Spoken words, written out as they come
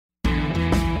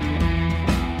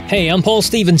Hey, I'm Paul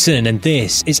Stevenson, and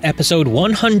this is episode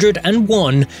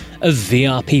 101 of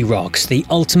VRP Rocks, the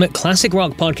ultimate classic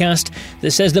rock podcast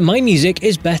that says that my music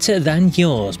is better than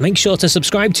yours. Make sure to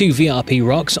subscribe to VRP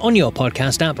Rocks on your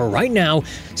podcast app right now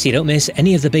so you don't miss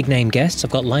any of the big name guests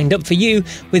I've got lined up for you,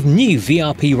 with new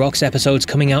VRP Rocks episodes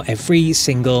coming out every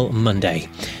single Monday.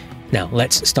 Now,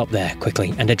 let's stop there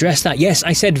quickly and address that. Yes,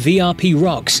 I said VRP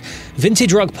Rocks.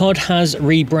 Vintage Rock Pod has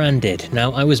rebranded.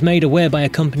 Now, I was made aware by a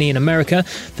company in America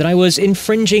that I was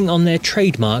infringing on their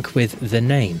trademark with the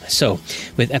name. So,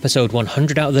 with episode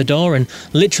 100 out of the door and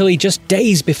literally just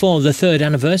days before the third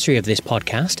anniversary of this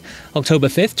podcast, October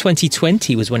 5th,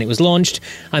 2020 was when it was launched,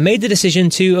 I made the decision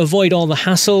to avoid all the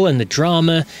hassle and the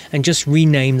drama and just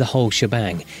rename the whole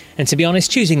shebang. And to be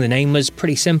honest, choosing the name was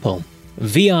pretty simple.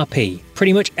 VRP.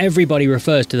 Pretty much everybody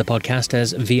refers to the podcast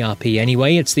as VRP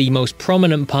anyway. It's the most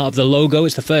prominent part of the logo.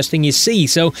 It's the first thing you see,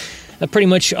 so a pretty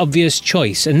much obvious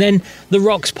choice. And then the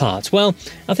rocks part. Well,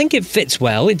 I think it fits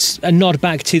well. It's a nod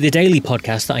back to the daily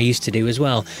podcast that I used to do as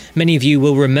well. Many of you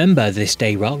will remember This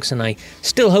Day Rocks, and I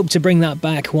still hope to bring that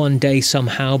back one day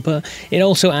somehow, but it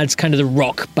also adds kind of the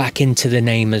rock back into the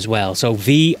name as well. So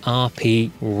VRP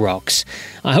Rocks.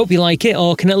 I hope you like it,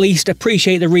 or can at least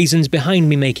appreciate the reasons behind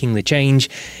me making the change.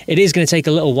 It is going to take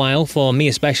a little while, for me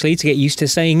especially, to get used to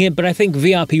saying it, but I think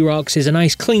VRP Rocks is a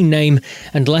nice clean name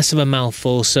and less of a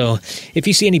mouthful, so if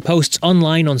you see any posts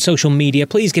online on social media,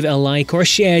 please give it a like or a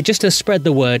share just to spread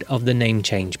the word of the name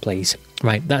change, please.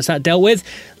 Right, that's that dealt with.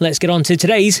 Let's get on to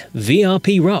today's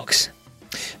VRP Rocks.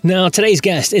 Now, today's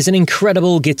guest is an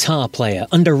incredible guitar player,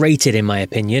 underrated in my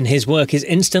opinion. His work is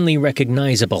instantly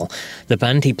recognisable. The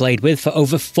band he played with for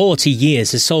over 40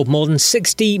 years has sold more than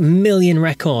 60 million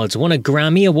records, won a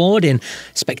Grammy Award in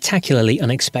spectacularly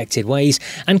unexpected ways,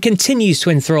 and continues to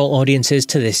enthrall audiences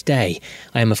to this day.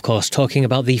 I am, of course, talking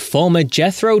about the former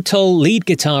Jethro Tull lead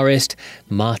guitarist,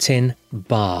 Martin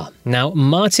Barre. Now,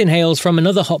 Martin hails from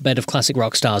another hotbed of classic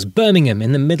rock stars, Birmingham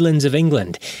in the Midlands of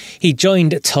England. He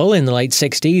joined Tull in the late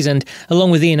 60s and,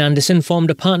 along with Ian Anderson, formed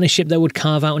a partnership that would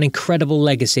carve out an incredible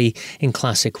legacy in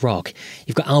classic rock.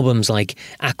 You've got albums like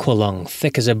Aqualung,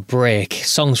 Thick as a Brick,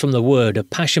 Songs from the Wood, A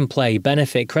Passion Play,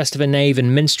 Benefit, Crest of a Knave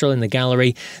and Minstrel in the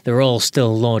Gallery. They're all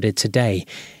still lauded today.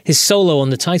 His solo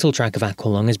on the title track of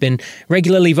Aqualung has been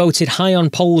regularly voted high on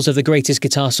polls of the greatest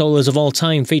guitar solos of all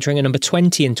time, featuring a number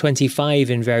 20 and 25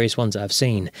 in various ones that I've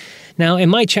seen. Now, in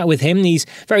my chat with him, he's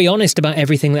very honest about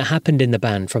everything that happened in the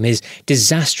band, from his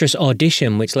disastrous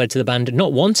audition, which led to the band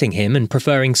not wanting him and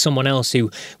preferring someone else who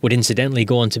would incidentally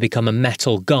go on to become a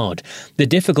metal god, the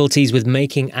difficulties with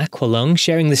making Aqualung,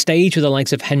 sharing the stage with the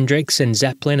likes of Hendrix and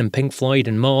Zeppelin and Pink Floyd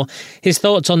and more, his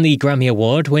thoughts on the Grammy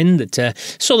Award win that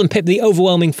saw them pip the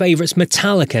overwhelming favourites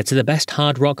Metallica to the best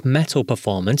hard rock metal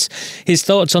performance, his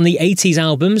thoughts on the 80s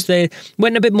albums. They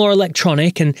went a bit more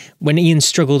electronic, and when Ian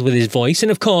struggled with his voice,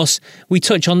 and of course we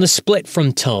touch on the split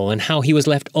from Tull and how he was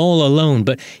left all alone,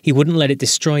 but he wouldn't let it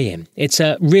destroy him. It's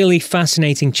a really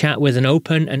fascinating chat with an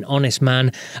open and honest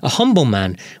man, a humble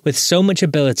man with so much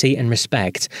ability and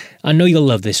respect. I know you'll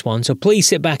love this one, so please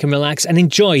sit back and relax and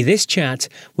enjoy this chat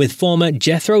with former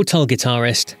Jethro Tull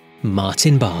guitarist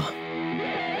Martin Barre.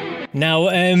 Now,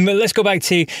 let's go back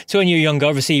to when you were younger.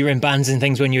 Obviously, you were in bands and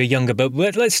things when you were younger, but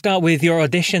let's start with your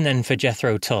audition then for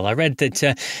Jethro Tull. I read that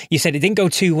you said it didn't go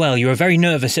too well. You were very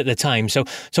nervous at the time. So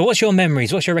what's your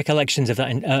memories? What's your recollections of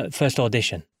that first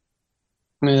audition?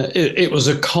 It was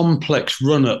a complex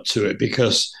run-up to it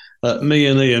because me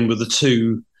and Ian were the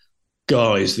two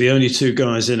guys, the only two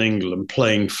guys in England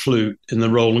playing flute in the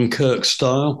Roland Kirk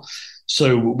style.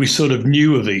 So we sort of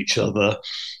knew of each other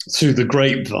through the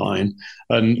grapevine,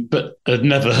 but had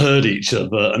never heard each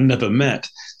other and never met.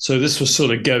 So this was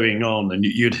sort of going on, and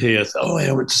you'd hear, "Oh, I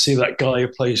went to see that guy who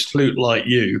plays flute like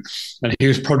you," and he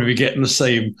was probably getting the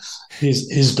same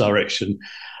his direction.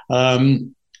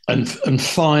 And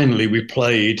finally, we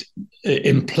played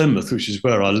in Plymouth, which is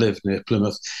where I live, near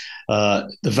Plymouth, the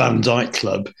Van Dyke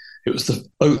Club. It was the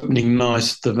opening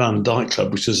night of the Van Dyke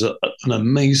Club, which is an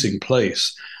amazing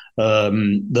place.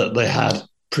 That they had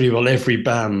pretty well every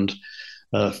band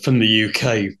from the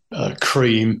UK,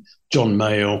 Cream, John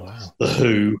Mayall, wow, The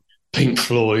Who, Pink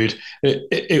Floyd.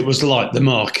 It was like the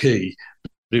marquee,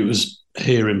 but it was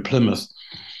here in Plymouth.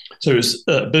 So it was,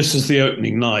 this was the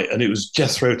opening night, and it was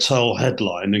Jethro Tull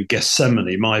headline and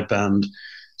Gethsemane, my band,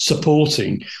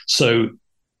 supporting. So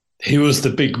he was the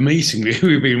big meeting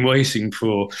we've been waiting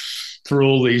for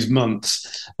all these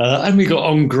months. And we got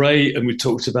on great, and we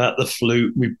talked about the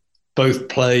flute. We both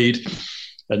played,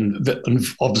 and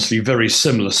obviously very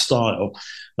similar style.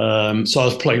 So I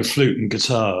was playing flute and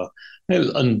guitar,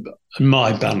 and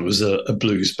my band was a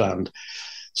blues band.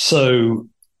 So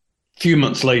few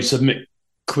months later, Mick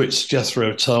quits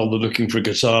Jethro, Tull. They're looking for a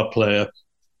guitar player.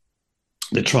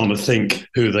 They're trying to think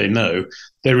who they know.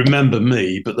 They remember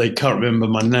me, but they can't remember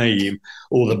my name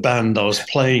or the band I was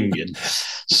playing in.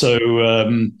 So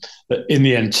in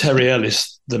the end, Terry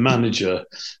Ellis, the manager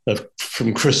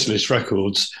from Chrysalis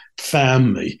Records,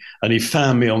 found me. And he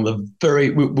found me on the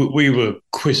we were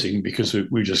quitting because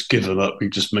we just given up. We've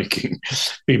just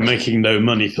been making no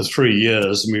money for 3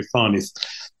 years. And we finally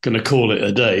going to call it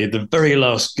a day. The very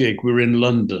last gig, we were in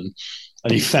London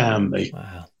and he found me.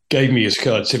 Wow. Gave me his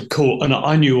card, said call, and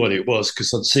I knew what it was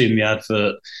because I'd seen the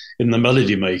advert in the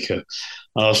Melody Maker.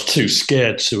 I was too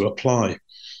scared to apply.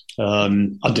 I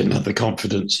didn't have the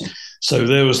confidence. So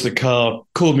there was the card,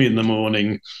 called me in the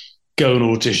morning, go and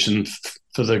audition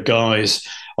for the guys.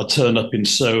 I turned up in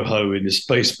Soho in this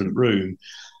basement room,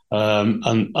 and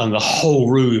the whole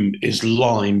room is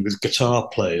lined with guitar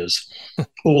players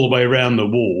all the way around the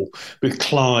wall, with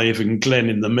Clive and Glenn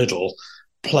in the middle,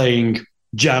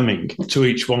 jamming to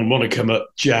each one. Want to come up,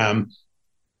 jam.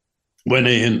 When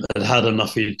Ian had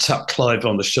enough, he'd tap Clive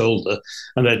on the shoulder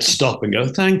and they'd stop and go,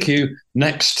 thank you,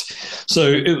 next. So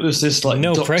it was this like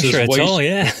no pressure at all,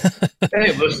 yeah.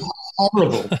 It was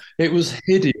horrible. It was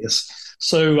hideous.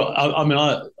 So, I mean,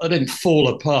 I didn't fall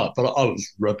apart, but I was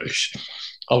rubbish.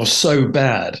 I was so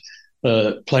bad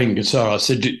playing guitar. I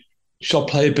said, shall I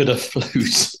play a bit of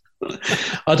flute?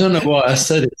 I don't know why I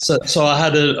said it. So I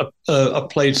had I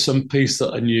played some piece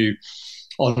that I knew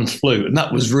on flute, and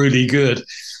that was really good.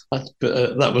 But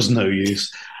that was no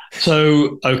use.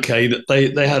 So, okay,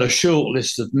 they had a short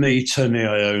list of me, Tony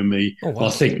Iommi, I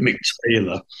think Mick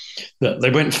Taylor. That they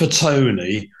went for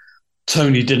Tony.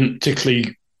 Tony didn't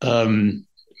particularly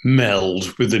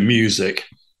meld with the music.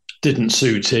 Didn't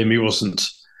suit him. He wasn't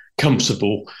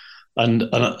comfortable, and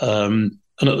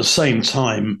at the same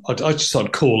time,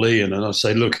 I'd call Ian and I'd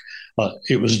say, look,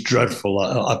 it was dreadful.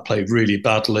 I played really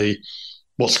badly.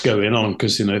 What's going on?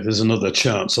 Because, if there's another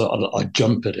chance, I'd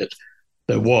jump at it.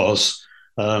 There was.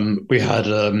 We had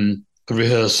a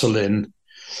rehearsal in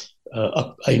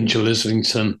Angel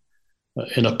Islington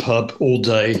in a pub all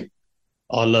day.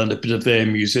 I learned a bit of their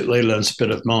music. They learned a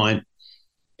bit of mine.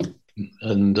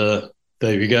 And there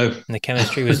we go. And the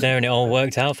chemistry was there and it all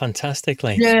worked out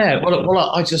fantastically. Yeah. Well,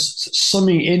 I just,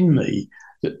 something in me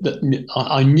that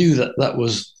I knew that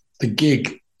was the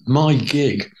gig, my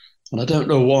gig. And I don't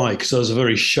know why, because I was a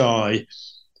very shy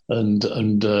and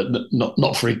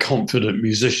not very confident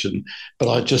musician,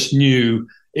 but I just knew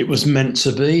it was meant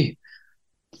to be.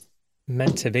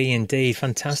 Meant to be, indeed.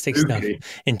 Fantastic stuff.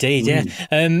 Indeed, yeah.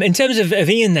 In terms of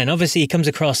Ian then, obviously he comes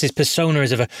across his persona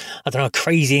as a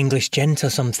crazy English gent or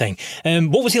something.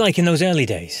 What was he like in those early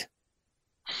days?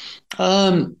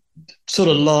 Sort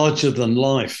of larger than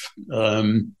life,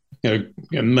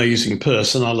 amazing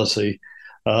personality,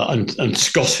 and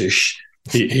Scottish.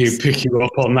 He'd pick you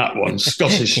up on that one,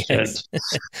 Scottish gent.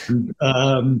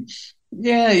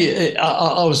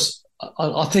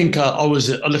 I think I was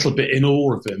a little bit in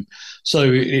awe of him. So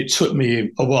it took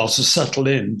me a while to settle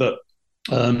in, but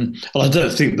I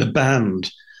don't think the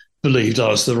band believed I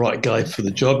was the right guy for the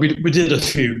job. We did a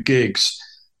few gigs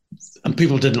and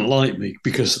people didn't like me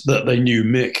because they knew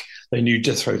Mick, they knew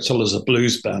Jethro Tull as a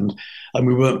blues band, and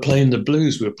we weren't playing the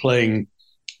blues, we were playing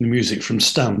the music from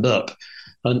Stand Up.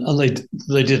 And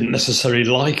they didn't necessarily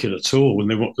like it at all,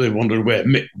 and they wondered where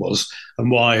Mick was and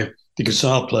why the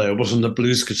guitar player wasn't a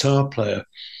blues guitar player.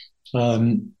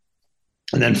 And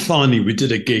then finally we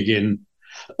did a gig in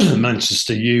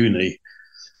Manchester Uni,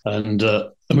 and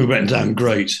we went down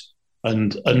great.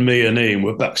 And me and Ian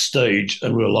were backstage,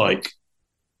 and we were like,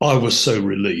 I was so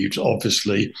relieved,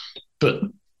 obviously, but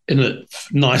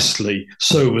nicely,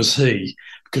 so was he,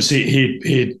 because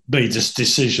he'd made this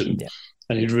decision. Yeah.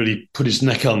 And he'd really put his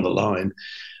neck on the line,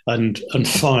 and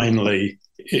finally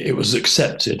it was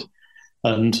accepted.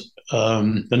 And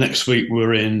the next week we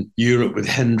were in Europe with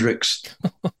Hendrix.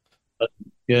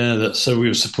 So we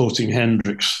were supporting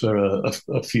Hendrix for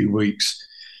a few weeks,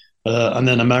 and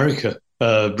then America,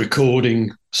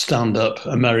 recording Stand Up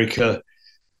America.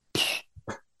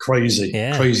 Crazy.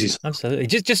 Absolutely.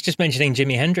 Just mentioning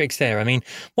Jimi Hendrix there. I mean,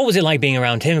 what was it like being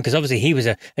around him? Because obviously he was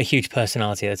a huge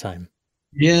personality at the time.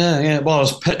 Yeah. Well, I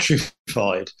was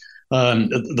petrified.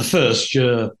 The first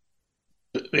year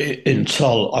in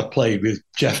Tull, I played with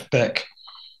Jeff Beck,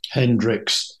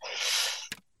 Hendrix,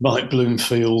 Mike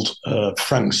Bloomfield,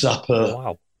 Frank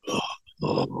Zappa.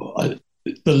 Wow.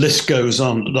 The list goes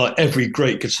on. Like every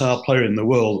great guitar player in the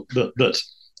world that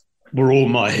were all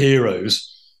my heroes,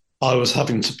 I was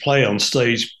having to play on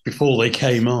stage before they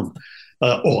came on,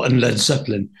 and Led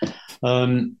Zeppelin.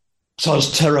 So I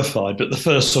was terrified, but the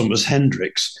first one was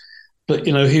Hendrix.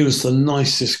 but he was the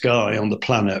nicest guy on the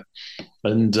planet,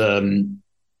 and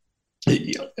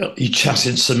he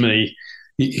chatted to me.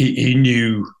 He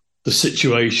knew the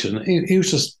situation. He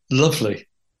was just lovely.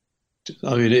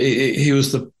 I mean, he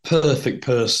was the perfect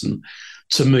person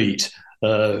to meet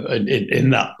in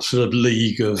that sort of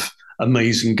league of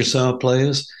amazing guitar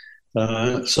players.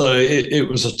 So it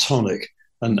was a tonic,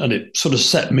 and it sort of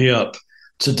set me up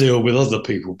to deal with other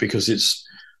people, because it's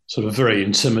sort of very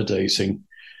intimidating,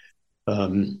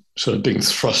 sort of being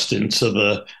thrust into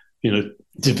the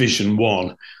Division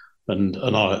One, and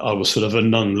I was sort of a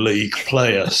non-league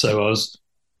player, so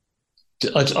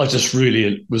I just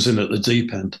really was in at the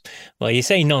deep end. Well, you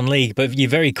say non-league, but you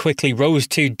very quickly rose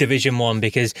to Division 1,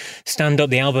 because Stand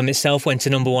Up, the album itself, went to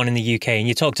 #1 in the UK. And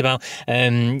you talked about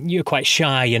you were quite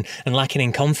shy and lacking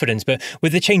in confidence. But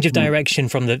with the change of direction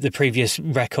from the previous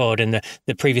record and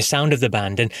the previous sound of the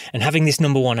band, and having this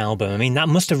 #1 album, I mean, that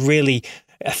must have really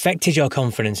affected your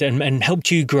confidence and helped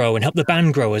you grow and helped the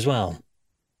band grow as well.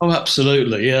 Oh,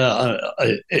 absolutely. Yeah,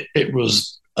 it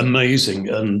was amazing.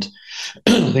 And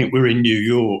I think we were in New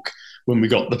York when we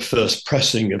got the first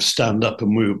pressing of Stand Up,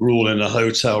 and we were all in a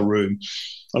hotel room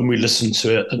and we listened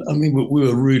to it. And I mean, we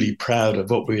were really proud of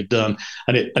what we had done,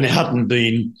 and it hadn't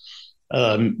been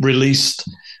released.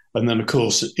 And then, of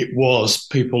course,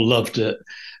 people loved it.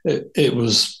 It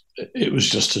was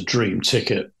just a dream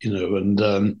ticket, and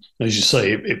as you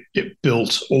say, it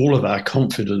built all of our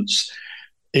confidence.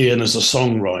 Ian as a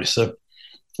songwriter,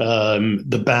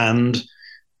 the band,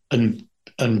 and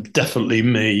definitely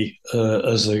me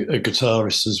as a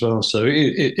guitarist as well. So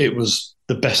it was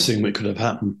the best thing that could have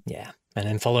happened. Yeah. And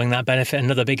then following that benefit,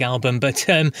 another big album. But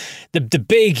the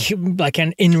big, like,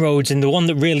 an inroads, and the one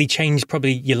that really changed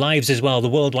probably your lives as well, the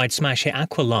worldwide smash hit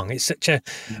Aqualung. It's such a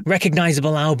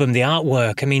recognisable album, the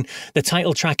artwork. I mean, the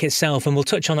title track itself, and we'll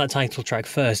touch on that title track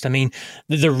first. I mean,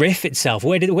 the riff itself,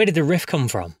 where did the riff come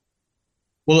from?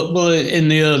 Well, in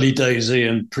the early days,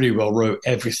 Ian pretty well wrote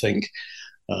everything.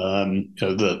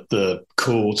 The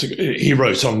chords he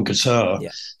wrote on guitar,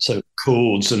 yeah. So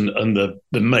chords and the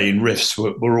main riffs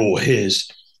were all his.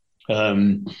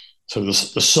 So the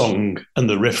song and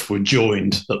the riff were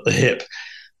joined at the hip,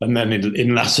 and then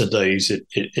in latter days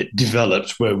it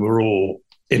developed where we're all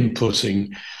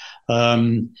inputting.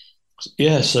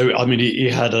 So I mean, he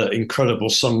had incredible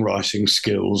songwriting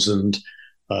skills, and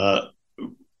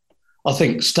I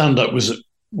think Stand Up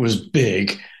was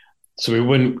big. So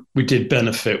when we did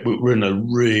Benefit, we were in a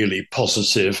really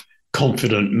positive,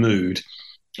 confident mood,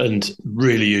 and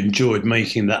really enjoyed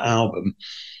making that album.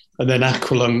 And then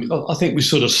Aqualung, I think we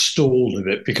sort of stalled a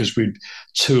bit because we'd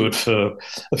toured for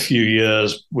a few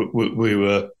years. We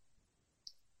were,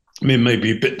 I mean,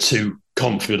 maybe a bit too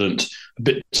confident, a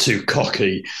bit too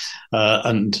cocky,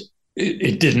 and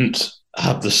it didn't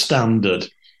have the standard.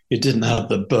 It didn't have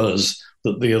the buzz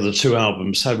that the other two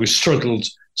albums had. We struggled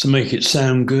to make it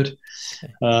sound good.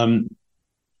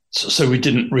 So we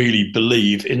didn't really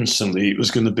believe instantly it was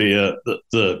going to be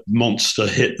the monster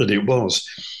hit that it was.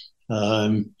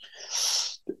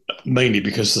 Mainly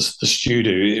because the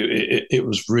studio, it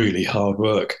was really hard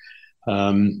work.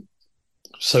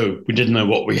 So we didn't know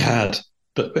what we had.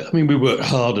 But I mean, we worked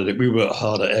hard at it. We worked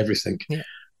hard at everything. Yeah.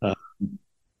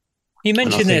 You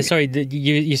mentioned there, sorry,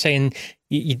 you're saying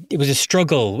it was a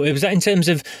struggle. Was that in terms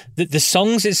of the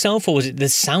songs itself, or was it the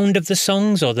sound of the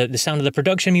songs, or the sound of the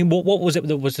production? I mean, what was it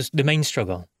that was the main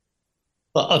struggle?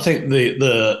 I think the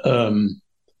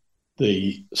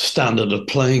standard of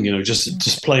playing,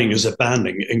 just playing as a band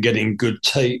and getting good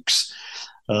takes.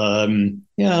 I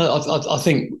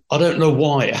think, I don't know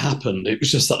why it happened. It was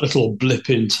just that little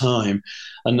blip in time.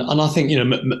 And I think,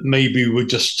 maybe we were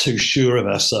just too sure of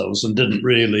ourselves and didn't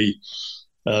really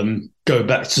go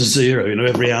back to zero.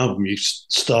 Every album you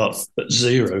start at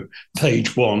zero,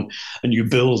 page one, and you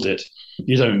build it.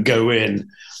 You don't go in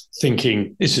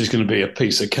thinking this is going to be a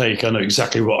piece of cake. I know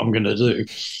exactly what I'm going to do,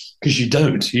 because you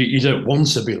don't. You don't want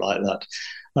to be like that.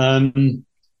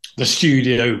 The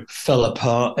studio fell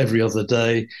apart every other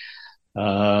day.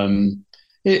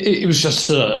 It was just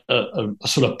a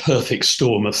sort of perfect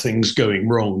storm of things going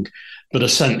wrong. But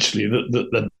essentially,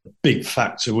 the big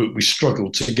factor, we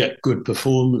struggled to get good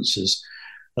performances.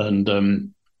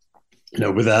 And,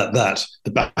 without that,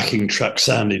 the backing track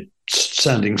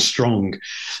sounding strong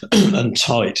and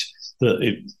tight,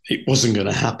 that it wasn't going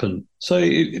to happen. So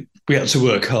we had to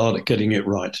work hard at getting it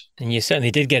right. And you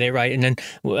certainly did get it right. And then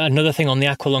another thing on the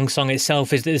Aqualung song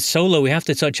itself is the solo. We have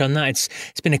to touch on that.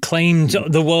 It's been acclaimed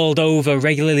the world over,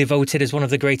 regularly voted as one of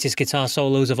the greatest guitar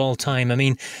solos of all time. I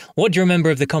mean, what do you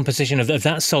remember of the composition of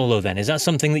that solo then? Is that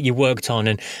something that you worked on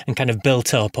and kind of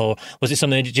built up, or was it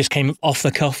something that just came off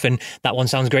the cuff and that one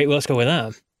sounds great, let's go with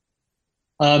that?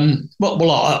 I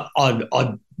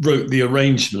wrote the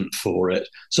arrangement for it.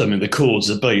 So I mean, the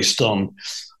chords are based on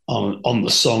the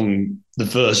song, the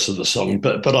verse of the song,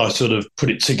 but I sort of put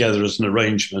it together as an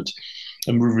arrangement,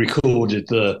 and we recorded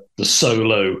the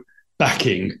solo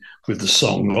backing with the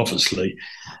song, obviously,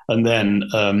 and then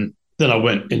I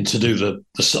went in to do the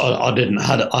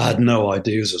I had no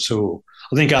ideas at all.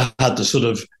 I think I had the sort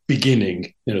of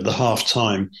beginning, the half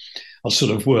time. I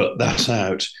sort of worked that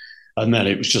out, and then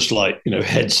it was just like,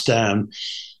 heads down,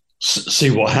 see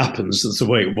what happens. That's the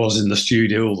way it was in the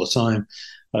studio all the time.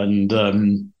 And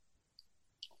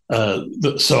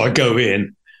so I go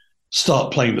in,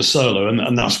 start playing the solo,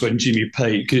 and that's when Jimmy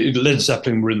Page, Led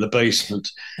Zeppelin were in the basement,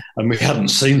 and we hadn't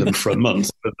seen them for a month,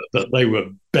 but they were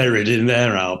buried in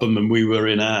their album, and we were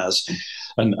in ours.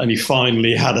 And he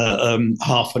finally had a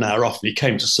half an hour off, and he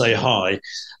came to say hi,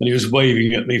 and he was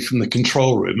waving at me from the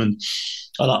control room, and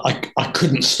I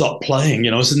couldn't stop playing.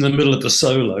 I was in the middle of the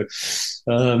solo,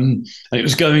 and it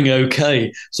was going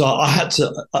okay. So I had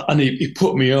to, and he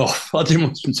put me off. I didn't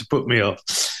want him to put me off,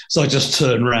 so I just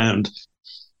turned round.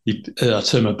 I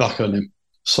turned my back on him.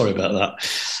 Sorry about that.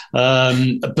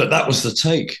 But that was the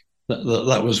take.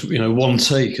 That was, one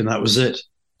take, and that was it.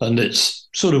 And it's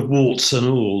sort of warts and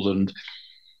all. And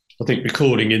I think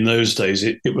recording in those days,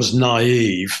 it was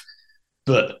naive,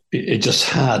 but it just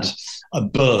had a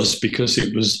buzz because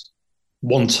it was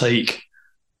one take,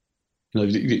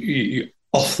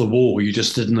 off the wall. You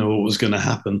just didn't know what was going to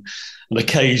happen. And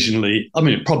occasionally, I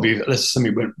mean, probably unless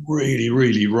something went really,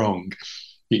 really wrong,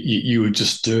 you would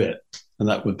just do it, and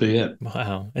that would be it.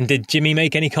 Wow. And did Jimmy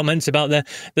make any comments about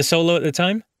the solo at the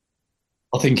time?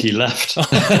 I think he left.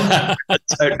 I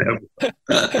don't know.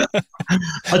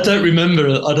 I don't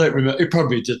remember. He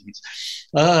probably didn't.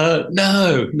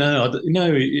 No.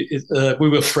 We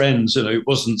were friends. It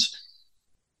wasn't.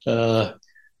 I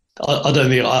don't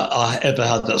think I ever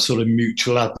had that sort of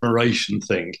mutual admiration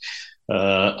thing.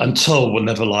 And Tull were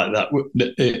never like that.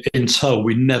 In Tull,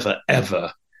 we never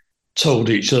ever told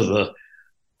each other,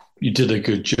 "You did a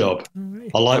good job. Right.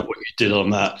 I like what you did on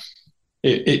that."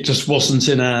 It just wasn't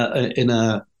in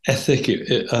our ethic.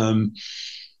 It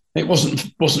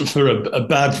wasn't for a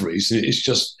bad reason. It's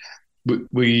just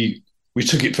we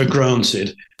took it for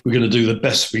granted. We're going to do the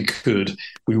best we could.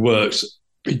 We worked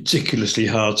ridiculously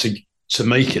hard to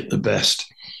make it the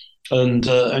best, and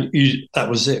that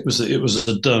was it. It was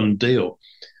a done deal.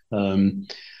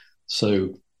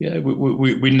 So yeah,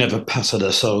 we never patted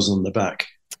ourselves on the back.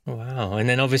 Wow. And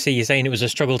then obviously you're saying it was a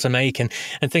struggle to make and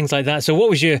things like that. So what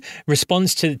was your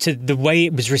response to the way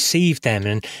it was received then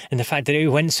and the fact that it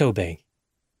went so big?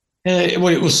 Well,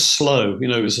 it was slow.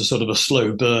 It was a sort of a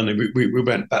slow burn. We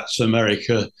went back to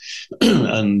America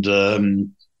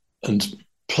and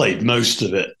played most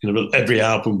of it. Every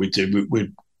album we did,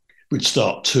 we'd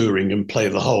start touring and play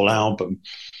the whole album.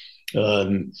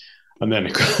 And then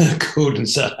according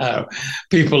to how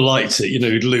people liked it,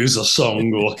 you'd lose a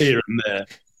song or here and there.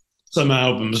 Some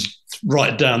albums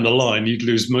right down the line, you'd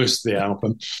lose most of the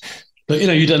album. But,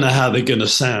 you don't know how they're going to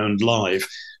sound live.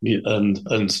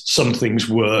 And some things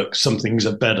work, some things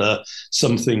are better,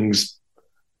 some things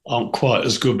aren't quite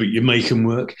as good, but you make them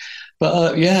work.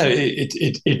 But,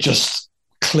 it just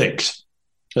clicked.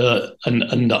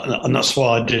 And that's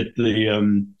why I did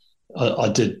I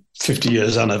did 50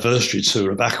 years anniversary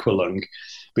tour of Aqualung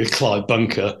with Clive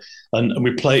Bunker, and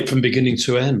we play it from beginning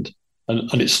to end,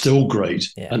 and it's still great.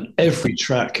 Yeah. And every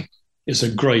track is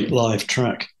a great live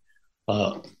track.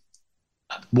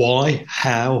 Why?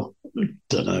 How?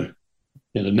 Don't know.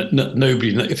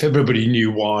 Nobody. If everybody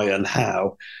knew why and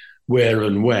how, where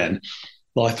and when,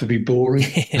 life would be boring.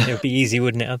 It would be easy,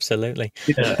 wouldn't it? Absolutely.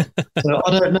 Yeah. So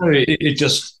I don't know. It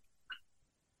just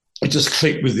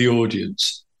clicked with the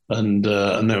audience. And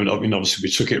then, obviously,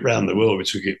 we took it around the world. We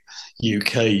took it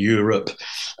UK, Europe,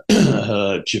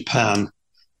 Japan,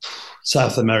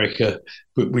 South America.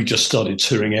 We just started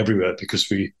touring everywhere because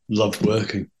we loved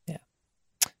working. Yeah,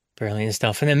 brilliant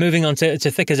stuff. And then moving on to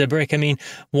Thick as a Brick. I mean,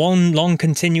 one long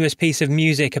continuous piece of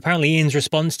music. Apparently, Ian's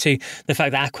response to the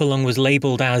fact that Aqualung was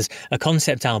labelled as a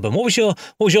concept album. What was your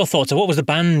thoughts, or what was the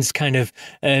band's kind of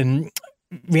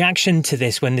reaction to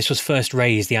this when this was first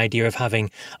raised, the idea of having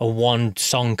a one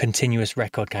song continuous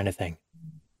record kind of thing?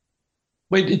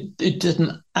 Well, it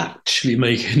didn't actually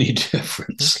make any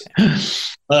difference. Okay.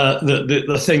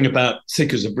 The thing about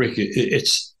Thick as a Brick,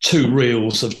 it's two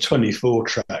reels of 24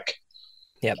 track.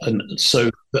 Yep. And so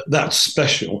that's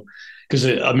special because,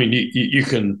 I mean, you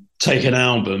can take an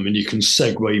album and you can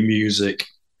segue music.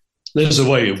 There's a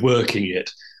way of working it.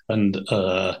 And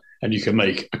you can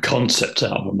make a concept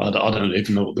album. I don't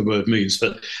even know what the word means,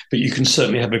 but you can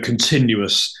certainly have a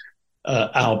continuous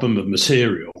album of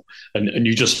material, and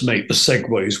you just make the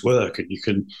segues work, and you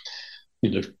can,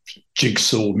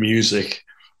 jigsaw music.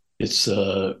 It's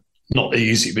not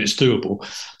easy, but it's doable.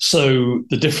 So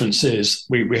the difference is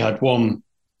we had one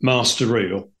master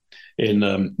reel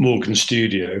in Morgan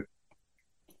Studio.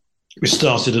 We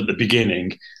started at the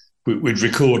beginning. We'd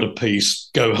record a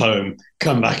piece, go home,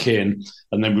 come back in,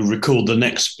 and then we record the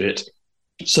next bit.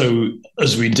 So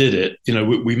as we did it,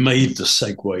 we made the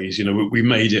segues, we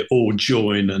made it all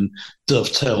join and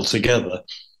dovetail together.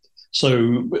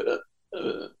 So,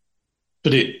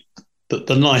 but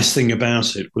the nice thing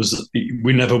about it was that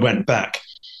we never went back.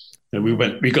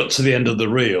 We got to the end of the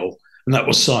reel, and that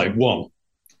was side one,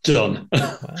 done.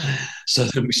 Wow. So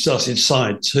then we started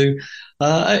side two.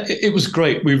 It was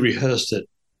great. We rehearsed it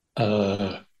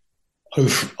over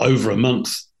a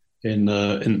month. We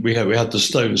had the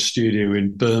Stone Studio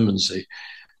in Bermondsey,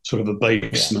 sort of a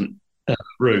basement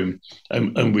room,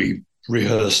 and we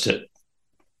rehearsed it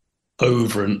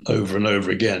over and over and over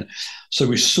again. So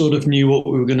we sort of knew what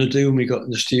we were going to do when we got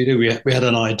in the studio. We had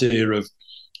an idea of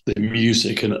the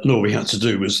music, and all we had to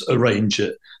do was arrange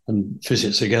it and fit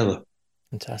it together.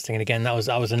 Fantastic. And again, that was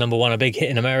the number one, a big hit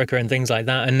in America and things like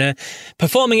that. And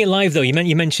performing it live, though, you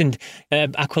mentioned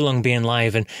Aqualung being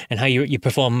live and how you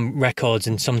perform records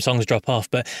and some songs drop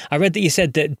off. But I read that you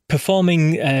said that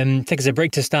performing Thick as a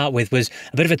Brick to start with was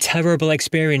a bit of a terrible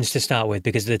experience to start with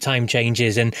because of the time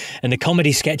changes and the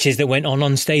comedy sketches that went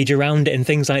on stage around it and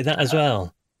things like that as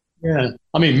well. Yeah.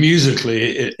 I mean,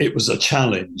 musically, it was a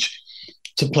challenge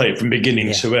to play it from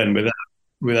beginning to end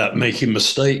without making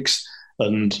mistakes.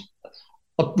 And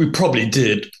we probably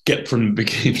did get from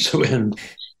beginning to end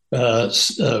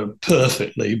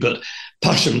perfectly, but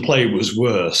Passion Play was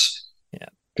worse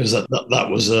because that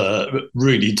was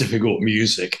really difficult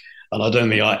music, and I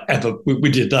don't think we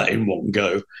did that in one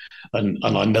go, and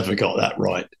I never got that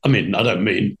right. I mean, I don't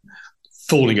mean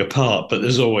falling apart, but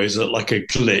there's always a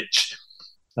glitch.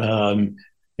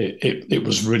 It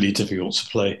was really difficult to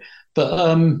play,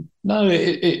 but no,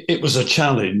 it was a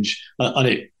challenge,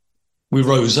 and we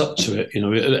rose up to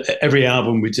it. Every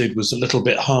album we did was a little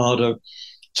bit harder,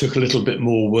 took a little bit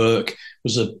more work,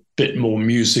 was a bit more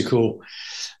musical,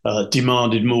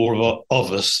 demanded more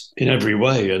of us in every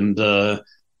way. And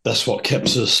that's what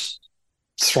kept us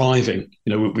thriving.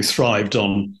 We thrived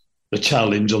on the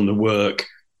challenge, on the work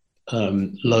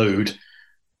load.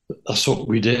 That's what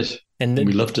we did. And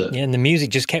we loved it. Yeah, and the music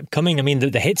just kept coming. I mean,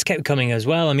 the hits kept coming as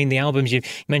well. I mean, the albums, you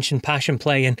mentioned Passion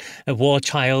Play and War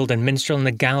Child and Minstrel in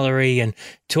the Gallery and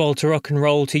Too Old to Rock and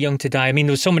Roll, Too Young to Die. I mean,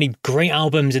 there were so many great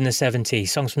albums in the 70s,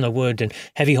 Songs from the Wood and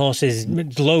Heavy Horses,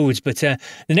 loads. But the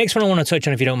next one I want to touch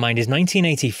on, if you don't mind, is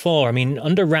 1984. I mean,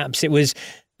 under wraps, it was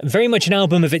very much an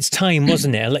album of its time,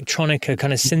 wasn't it? Electronica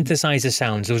kind of synthesizer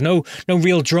sounds. There was no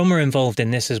real drummer involved in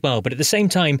this as well. But at the same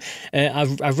time,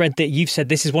 I've read that you've said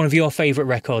this is one of your favourite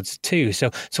records too.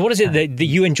 So what is it that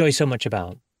you enjoy so much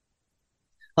about?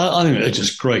 I think they're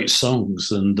just great songs,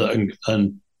 and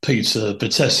Peter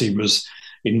Batessi was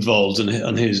involved,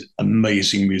 and he's an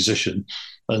amazing musician,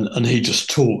 and he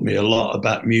just taught me a lot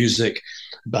about music,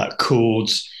 about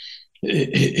chords.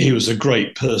 He was a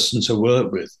great person to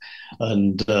work with,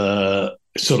 and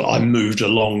sort of I moved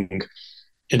along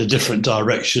in a different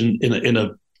direction, in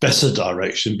a better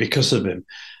direction because of him.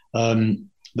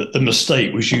 The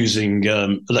mistake was using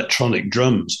electronic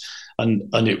drums,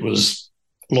 and it was,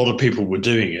 a lot of people were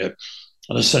doing it,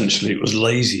 and essentially it was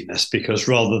laziness, because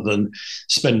rather than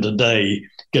spend a day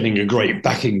getting a great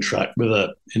backing track with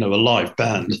a live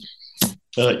band,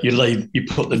 you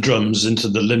put the drums into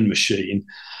the Linn machine.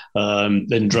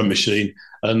 Then drum machine,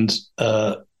 and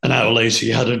an hour later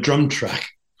you had a drum track,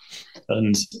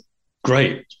 and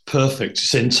great, perfect,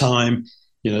 it's in time,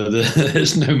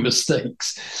 there's no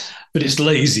mistakes, but it's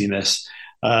laziness.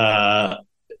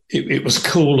 It was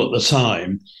cool at the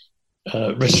time.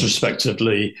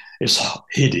 Retrospectively, it's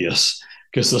hideous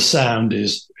because the sound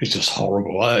is just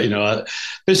horrible. And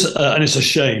it's a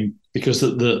shame, because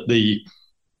the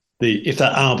if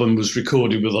that album was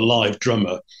recorded with a live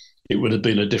drummer, it would have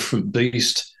been a different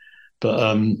beast. But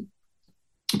I'm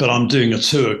doing a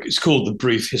tour. It's called A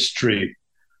Brief History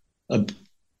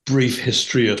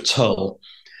of Tull,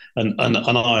 and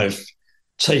I've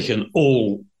taken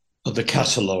all of the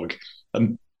catalogue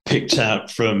and picked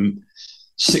out from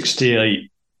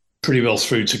 68 pretty well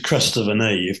through to Crest of an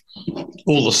Eve,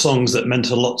 all the songs that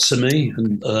meant a lot to me.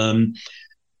 And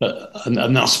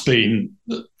that's been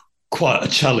quite a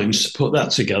challenge to put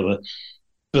that together.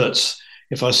 But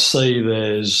if I say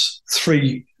there's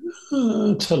three,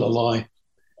 tell a lie.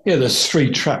 Yeah, there's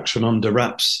 3 tracks from Under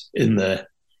Wraps in there,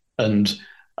 and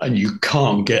you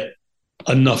can't get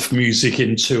enough music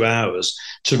in 2 hours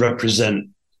to represent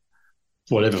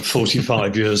whatever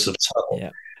 45 years of Tull. Yeah.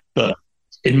 But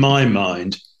in my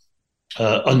mind,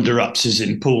 Under Wraps is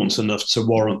important enough to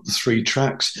warrant the 3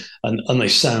 tracks, and they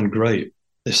sound great.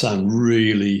 They sound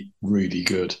really, really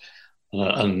good.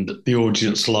 And the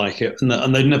audience like it, and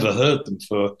they'd never heard them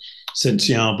since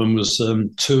the album was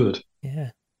toured.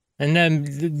 Yeah.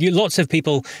 And lots of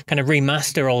people kind of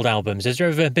remaster old albums. Has there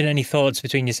ever been any thoughts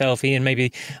between yourself, Ian,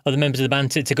 maybe other members of the band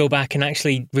to go back and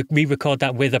actually re-record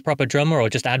that with a proper drummer, or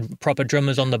just add proper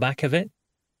drummers on the back of it?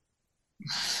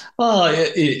 Well,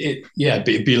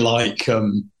 it'd be like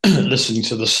listening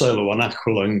to the solo on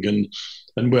Aqualung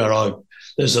and where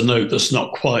there's a note that's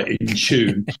not quite in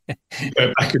tune,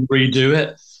 go back and redo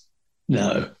it.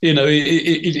 No,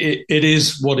 it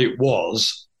is what it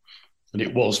was, and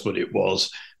it was what it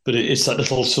was. But it's that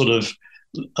little sort of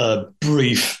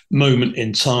brief moment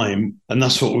in time, and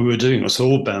that's what we were doing. So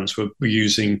all bands were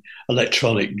using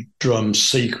electronic drum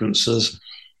sequencers.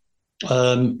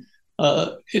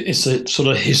 It's a sort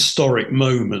of historic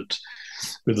moment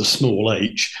with a small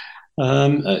H.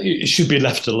 It should be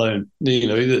left alone.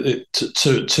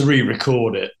 To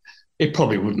re-record it, it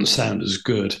probably wouldn't sound as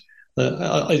good.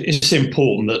 It's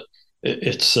important that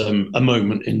it's a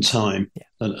moment in time,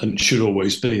 and should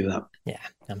always be that. Yeah,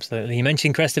 absolutely. You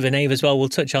mentioned Crest of a Knave as well. We'll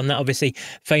touch on that. Obviously,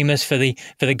 famous for the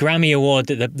Grammy Award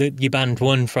that your band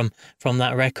won from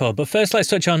that record. But first, let's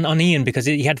touch on Ian, because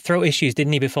he had throat issues,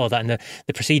 didn't he, before that in the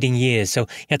preceding years? So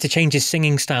he had to change his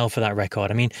singing style for that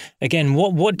record. I mean, again,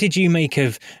 what did you make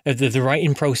of the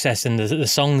writing process and the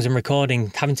songs and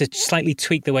recording, having to slightly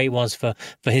tweak the way it was for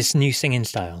his new singing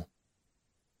style?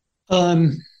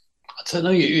 I don't know.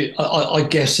 I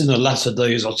guess in the latter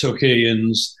days, I took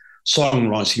Ian's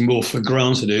songwriting more for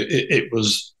granted. It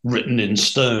was written in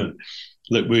stone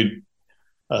that we'd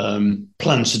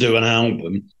planned to do an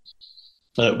album.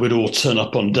 We'd all turn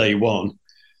up on day one,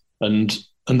 and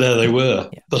there they were,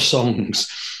 the songs.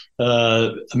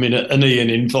 And Ian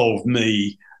involved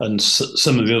me and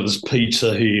some of the others.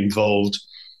 Peter, he involved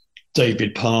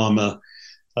David Palmer,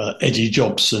 Eddie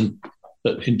Jobson,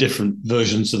 in different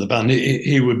versions of the band.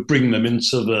 He would bring them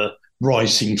into the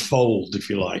writing fold, if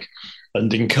you like,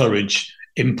 and encourage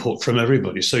input from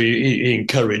everybody. So he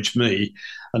encouraged me,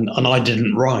 and I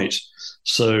didn't write.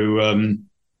 So,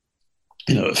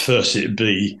 at first it'd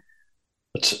be,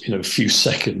 a few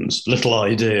seconds, little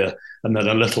idea, and then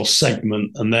a little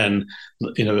segment, and then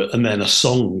a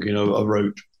song. I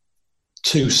wrote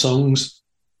 2 songs,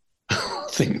 I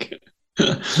think,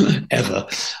 ever.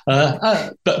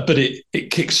 But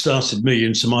it kick-started me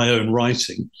into my own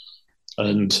writing,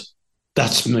 and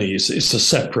that's me. It's a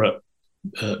separate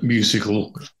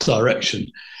musical direction,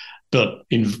 but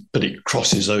it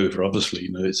crosses over. Obviously,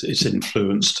 it's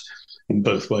influenced in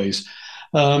both ways.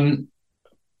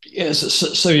 Yes,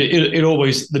 so it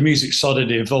always, the music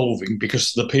started evolving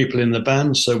because of the people in the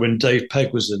band. So when Dave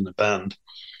Pegg was in the band,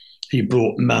 he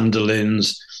brought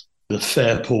mandolins, the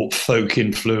Fairport folk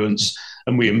influence,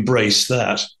 and we embraced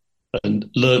that and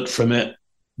learnt from it,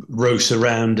 wrote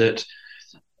around it,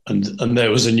 and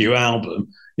there was a new album.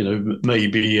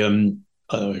 Maybe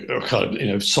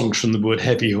songs from the Wood,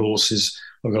 Heavy Horses.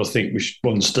 I've got to think which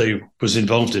ones Dave was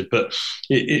involved in, but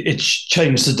it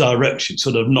changed the direction,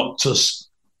 sort of knocked us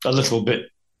a little bit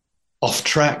off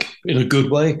track in a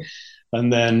good way.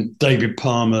 And then David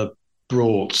Palmer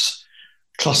brought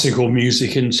classical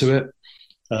music into it.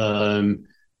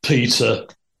 Peter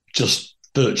just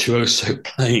virtuoso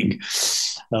playing,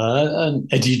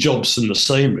 and Eddie Jobson the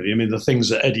same. Really, I mean, the things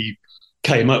that Eddie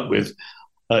came up with,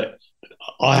 I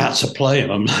had to play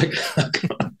them. I'm like,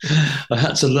 I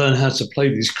had to learn how to play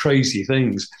these crazy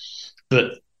things.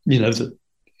 But you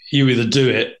either do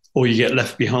it or you get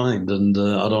left behind, and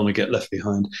I don't want to get left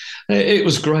behind. It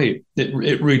was great.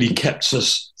 It really kept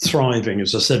us thriving,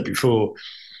 as I said before.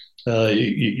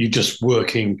 You're just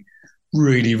working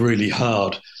really, really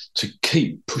hard to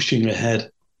keep pushing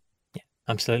ahead. Yeah,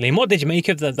 absolutely. And what did you make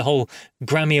of the whole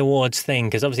Grammy Awards thing?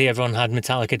 Because obviously everyone had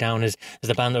Metallica down as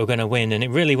the band that were going to win, and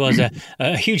it really was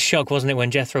a huge shock, wasn't it, when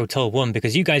Jethro Tull won,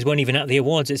 because you guys weren't even at the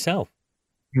awards itself.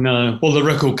 No, well, the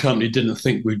record company didn't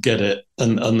think we'd get it,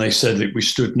 and they said that we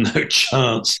stood no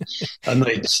chance, and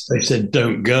they said,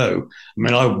 don't go. I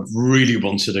mean, I really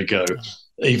wanted to go.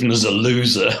 even as a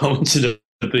loser, I wanted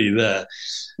to be there.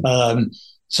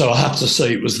 So I have to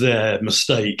say it was their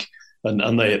mistake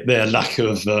and their lack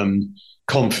of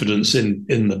confidence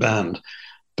in the band.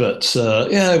 But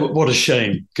yeah, what a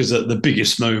shame, because the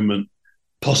biggest moment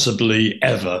possibly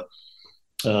ever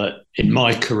in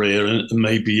my career, and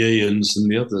maybe Ian's and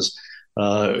the others,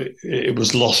 it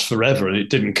was lost forever, and it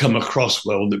didn't come across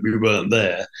well that we weren't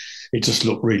there. It just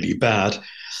looked really bad.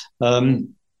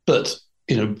 But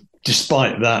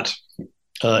despite that,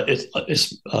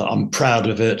 I'm proud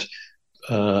of it,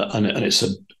 and it's a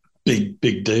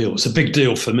big deal. It's a big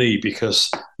deal for me because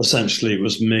essentially it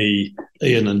was me,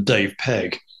 Ian, and Dave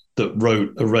Pegg that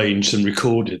wrote, arranged, and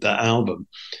recorded that album.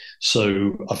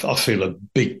 So I feel a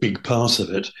big part of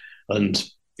it, and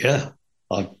yeah,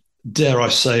 dare I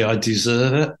say I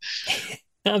deserve it.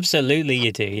 Absolutely,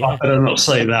 you do. Yeah. I better not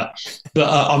say that, but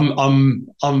I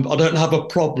don't have a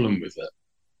problem with it,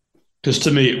 because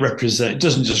to me it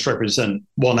doesn't just represent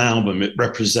one album; it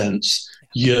represents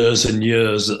years and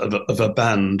years of a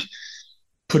band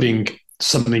putting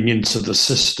something into the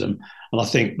system. And I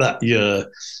think that year,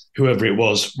 whoever it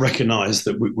was recognised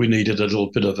that we needed a little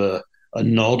bit of a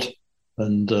nod,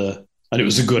 and it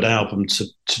was a good album to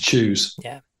choose.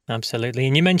 Yeah. Absolutely.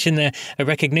 And you mentioned the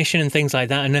recognition and things like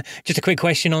that. And just a quick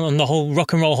question on the whole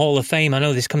Rock and Roll Hall of Fame. I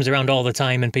know this comes around all the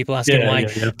time and people asking why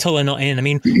Tull are not in. I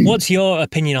mean, what's your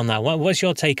opinion on that? What's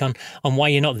your take on why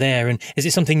you're not there? And is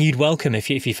it something you'd welcome if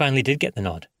you finally did get the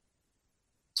nod?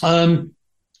 The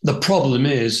problem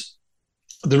is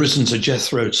there isn't a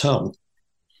Jethro Tull.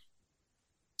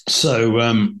 So,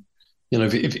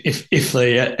 if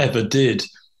they ever did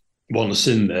want us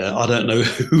in there, I don't know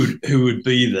who would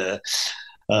be there.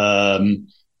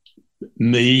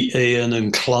 Me, Ian,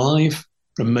 and Clive,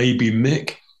 and maybe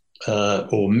Mick,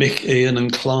 or Mick, Ian,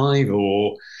 and Clive,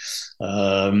 or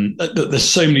there's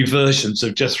so many versions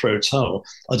of Jethro Tull.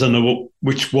 I don't know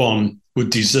which one would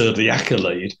deserve the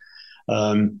accolade.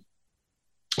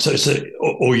 So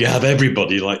or you have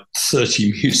everybody, like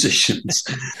 30 musicians.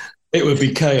 It would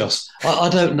be chaos. I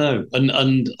don't know, and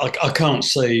I can't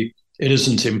say it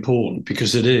isn't important,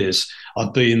 because it is.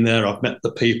 I've been there. I've met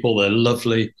the people. They're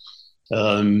lovely.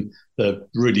 They're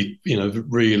really,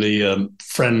 really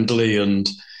friendly and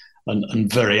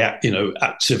very,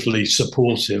 actively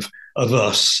supportive of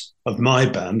us, of my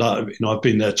band. I've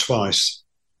been there twice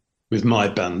with my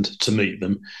band to meet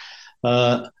them.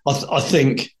 I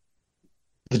think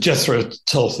the Jethro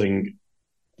Tull thing,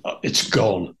 it's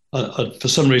gone. For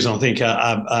some reason, I think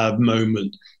our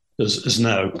moment has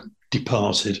now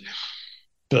departed.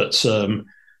 But for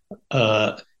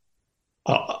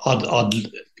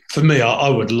me, I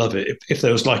would love it if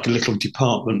there was like a little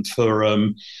department for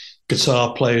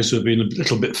guitar players who have been a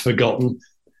little bit forgotten.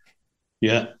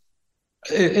 Yeah,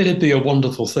 it'd be a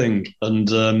wonderful thing.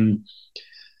 And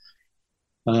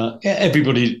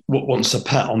everybody wants a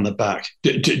pat on the back,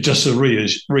 just a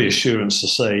reassurance to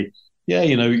say, yeah,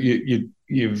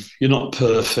 you're not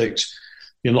perfect,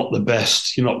 you're not the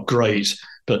best, you're not great,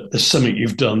 but there's something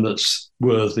you've done that's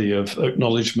worthy of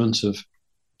acknowledgement, of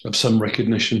some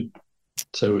recognition.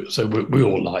 So we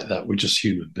all like that. We're just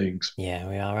human beings. Yeah,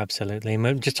 we are, absolutely. And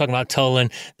we're just talking about Tull,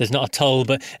 and there's not a Tull,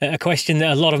 but a question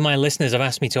that a lot of my listeners have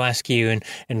asked me to ask you,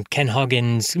 and Ken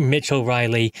Hoggins, Mitch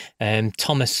O'Reilly,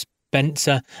 Thomas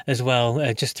Spencer as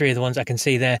well, just three of the ones I can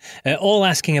see there, all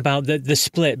asking about the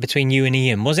split between you and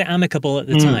Ian. Was it amicable at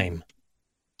the time?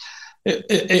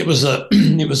 It was a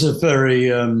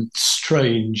very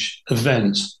strange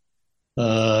event.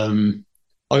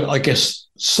 I guess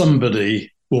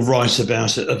somebody will write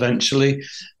about it eventually.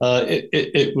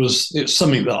 It's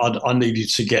something that I needed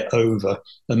to get over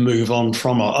and move on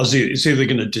from. It's either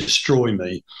going to destroy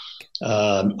me,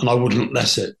 and I wouldn't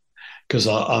let it, because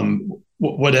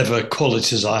whatever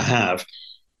qualities I have,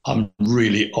 I'm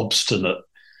really obstinate,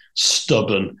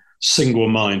 stubborn,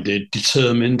 single-minded,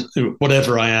 determined,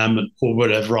 whatever I am or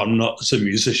whatever I'm not as a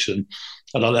musician.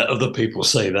 And I let other people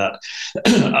say that.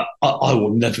 I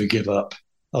will never give up.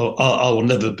 I will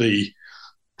never be,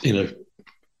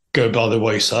 go by the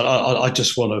wayside. I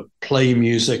just want to play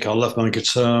music. I love my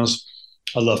guitars.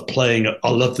 I love playing. I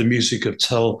love the music of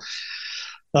Tull.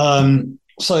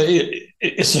 So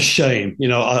it's a shame.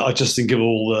 I just think of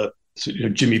all the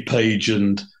Jimmy Page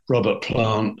and Robert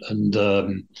Plant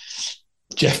and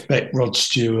Jeff Beck, Rod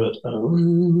Stewart,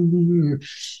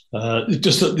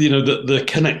 just the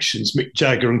connections, Mick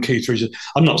Jagger and Keith Richards.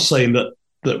 I'm not saying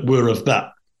that we're of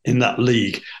that in that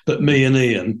league, but me and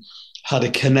Ian had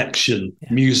a connection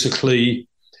musically,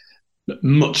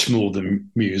 much more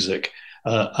than music,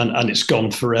 and it's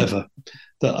gone forever.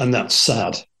 And that's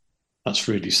sad. That's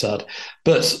really sad.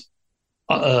 But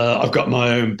I've got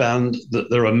my own band that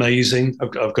they're amazing.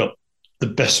 I've got the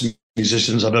best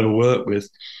musicians I've ever worked with,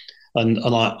 and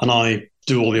I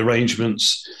do all the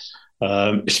arrangements.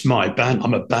 It's my band.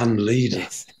 I'm a band leader,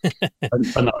 Yes.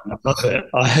 and I love it.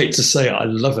 I hate to say it, I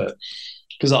love it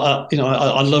because I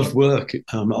love work.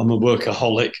 I'm a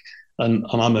workaholic, and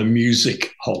I'm a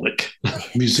musicaholic,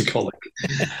 musicaholic.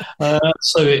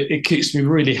 So it keeps me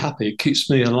really happy. It keeps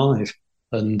me alive,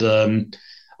 and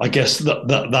I guess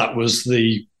that was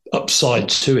the upside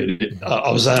to it.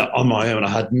 I was out on my own. I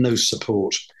had no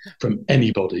support from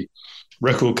anybody,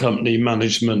 record company,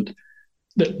 management.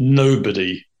 That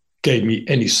nobody gave me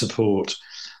any support.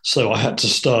 So I had to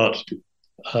start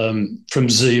from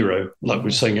zero, like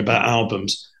we're saying about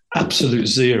albums, absolute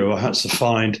zero. I had to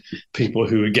find people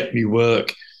who would get me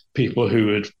work, people who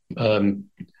would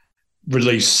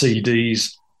release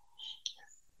CDs.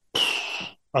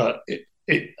 And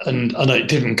it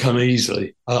didn't come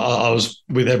easily. I was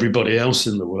with everybody else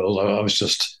in the world. I was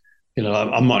just,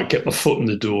 I might get my foot in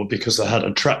the door because I had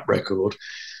a track record,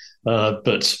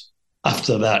 but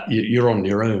after that, you're on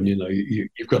your own.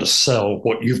 You've got to sell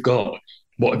what you've got.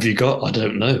 What have you got? I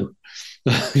don't know.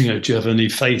 Do you have any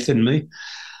faith in me?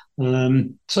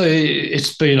 So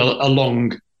it's been a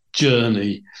long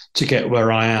journey to get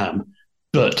where I am,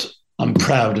 but I'm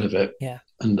proud of it. Yeah.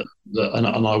 And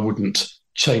I wouldn't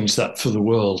change that for the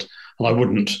world, and I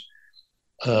wouldn't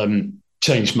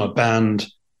change my band.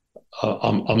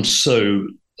 I'm so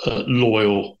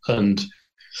loyal, and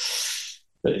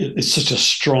it's such a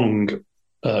strong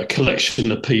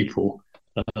collection of people,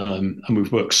 and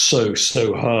we've worked so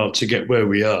hard to get where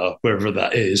we are, wherever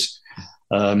that is,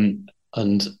 and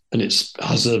it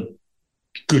has a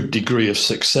good degree of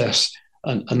success,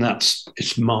 and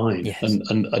it's mine. Yes. And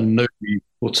nobody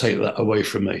will take that away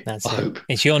from me. That's I hope.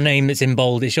 It's your name that's in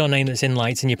bold. It's your name that's in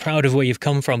lights, and you're proud of where you've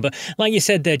come from. But like you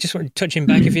said there, just touching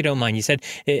back, if you don't mind, you said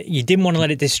you didn't want to let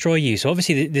it destroy you. So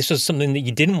obviously this was something that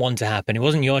you didn't want to happen. It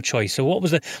wasn't your choice. So what was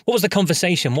the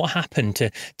conversation? What happened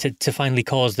to finally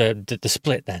cause the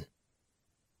split then?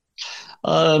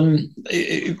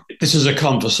 This is a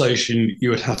conversation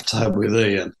you would have to have with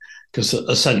Ian, because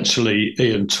essentially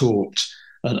Ian talked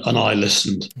and I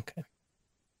listened. Okay.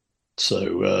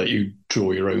 So you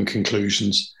draw your own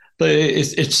conclusions. But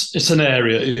it's an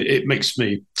area. It makes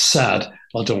me sad.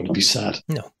 I don't want to be sad.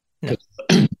 No.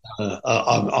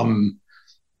 I'm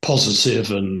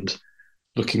positive and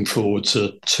looking forward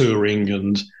to touring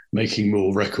and making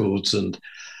more records. And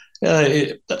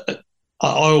I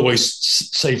always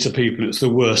say to people, it's the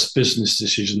worst business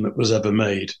decision that was ever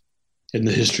made in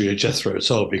the history of Jethro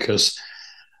Tull, because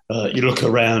you look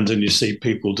around and you see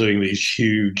people doing these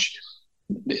huge.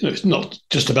 It's not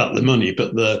just about the money,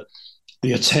 but the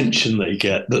attention they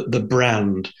get. The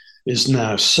brand is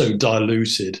now so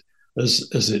diluted as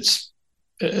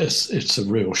it's a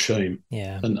real shame.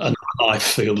 Yeah, and I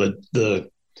feel that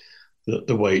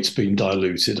the way it's been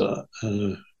diluted,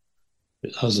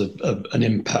 it has an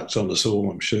impact on us all,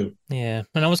 I'm sure. Yeah,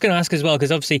 and I was going to ask as well,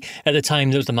 because obviously at the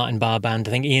time there was the Martin Barre band.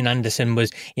 I think Ian Anderson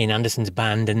was Ian Anderson's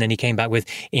band, and then he came back with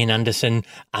Ian Anderson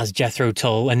as Jethro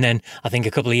Tull, and then I think a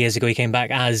couple of years ago he came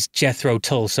back as Jethro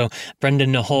Tull. So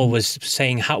Brendan Nahor was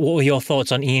saying, what were your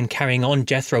thoughts on Ian carrying on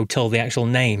Jethro Tull, the actual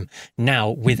name, now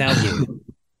without you?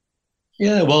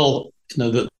 Yeah, well,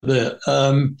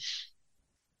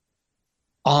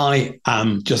 I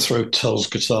am Jethro Tull's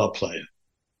guitar player.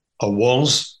 I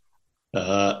was,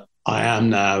 I am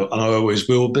now, and I always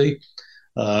will be.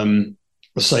 The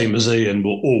same as Ian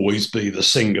will always be the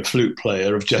singer flute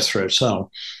player of Jethro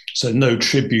Tull. So no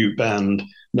tribute band,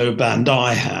 no band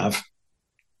I have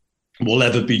will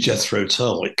ever be Jethro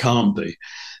Tull. It can't be.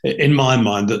 In my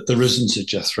mind, that there isn't a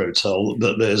Jethro Tull,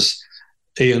 that there's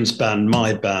Ian's band,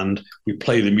 my band, we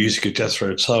play the music of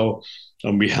Jethro Tull,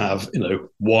 and we have,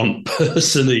 one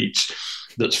person each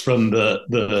that's from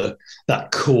that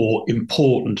core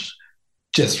important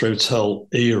Jethro Tull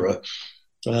era.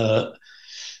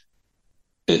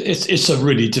 It's a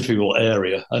really difficult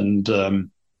area, and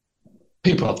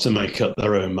people have to make up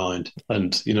their own mind.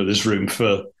 And there's room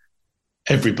for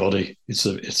everybody. It's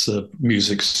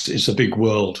a big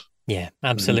world. Yeah,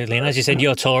 absolutely. And as you said,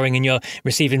 you're touring and you're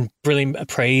receiving brilliant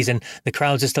praise, and the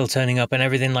crowds are still turning up and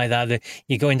everything like that.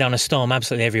 You're going down a storm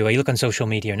absolutely everywhere. You look on social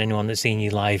media and anyone that's seeing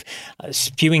you live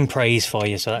spewing praise for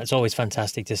you. So that's always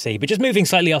fantastic to see. But just moving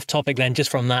slightly off topic then, just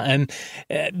from that,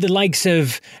 the likes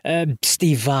of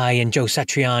Steve Vai and Joe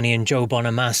Satriani and Joe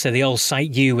Bonamassa, they all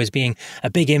cite you as being a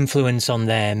big influence on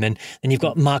them. And then you've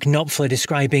got Mark Knopfler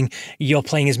describing your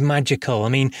playing as magical. I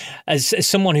mean, as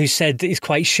someone who said that he's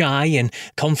quite shy and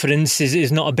confident confidence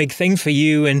is not a big thing for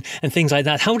you and things like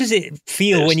that. How does it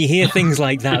feel when you hear things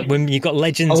like that, when you've got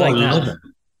legends like that? Love it.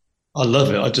 I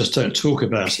love it. I just don't talk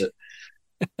about it.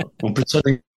 I'm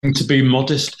pretending to be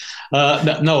modest.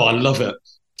 No, I love it.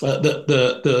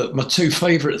 My two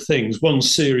favourite things,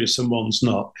 one's serious and one's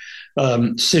not.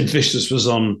 Sid Vicious was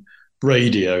on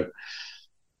radio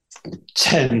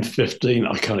 10, 15,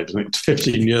 I can't even think,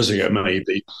 15 years ago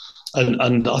maybe.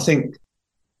 And I think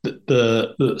that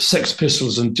the Sex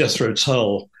Pistols and Jethro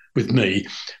Tull with me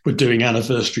were doing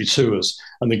anniversary tours.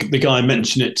 And the guy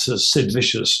mentioned it to Sid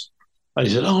Vicious. And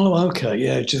he said, oh, okay,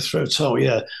 yeah, Jethro Tull,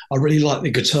 yeah. I really like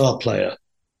the guitar player.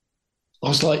 I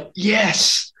was like,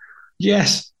 yes,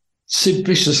 Sid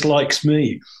Vicious likes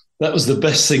me. That was the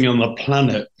best thing on the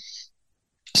planet.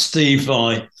 Steve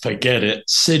Vai, forget it.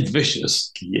 Sid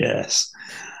Vicious, yes.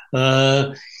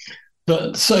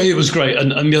 But so it was great.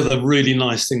 And the other really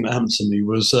nice thing that happened to me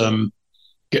was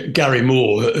Gary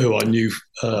Moore, who I knew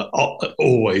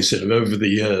always over the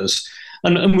years.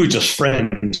 And we were just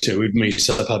friends. We'd meet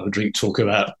up, have a drink, talk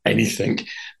about anything,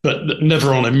 but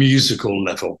never on a musical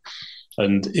level.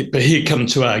 But he'd come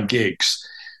to our gigs,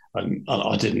 and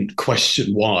I didn't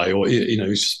question why, or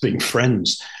just being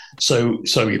friends. So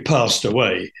he passed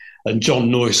away, and John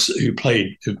Noyce, who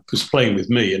was playing with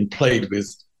me and played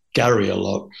with Gary a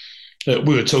lot,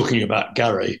 we were talking about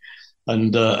Gary,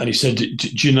 and he said,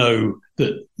 "Do you know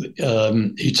that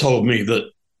he told me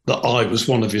that I was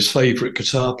one of his favourite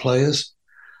guitar players?"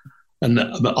 And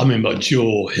I mean, my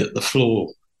jaw hit the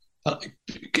floor.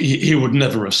 He would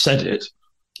never have said it,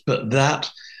 but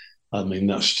that's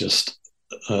just.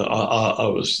 It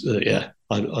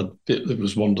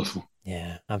was wonderful.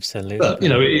 Yeah, absolutely. But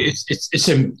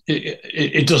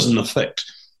it doesn't affect.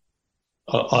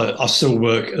 I still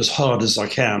work as hard as I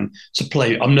can to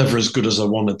play. I'm never as good as I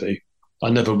want to be. I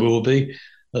never will be.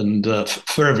 And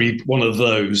for every one of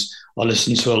those, I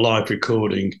listen to a live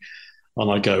recording,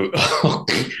 and I go,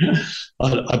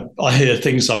 I hear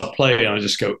things I play, and I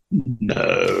just go,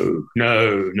 no,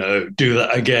 do that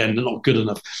again. They're not good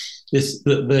enough.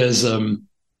 There's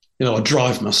I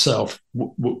drive myself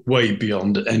way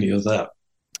beyond any of that.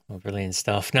 Oh, brilliant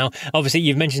stuff. Now, obviously,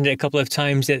 you've mentioned it a couple of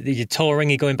times that you're touring,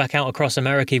 you're going back out across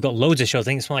America. You've got loads of shows.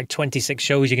 I think it's like 26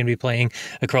 shows you're going to be playing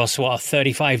across, a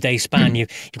 35-day span. You've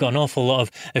got an awful lot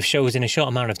of shows in a short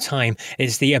amount of time.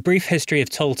 It's the brief history of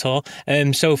Tull tour.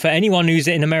 So for anyone who's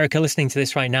in America listening to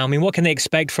this right now, I mean, what can they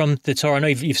expect from the tour? I know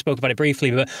you've spoke about it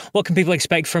briefly, but what can people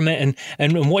expect from it,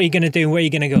 and what are you going to do? Where are you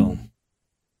going to go?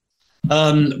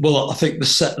 Well, I think the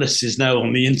set list is now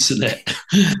on the internet,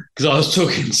 because I was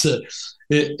talking to...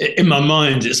 In my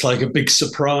mind, it's like a big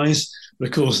surprise.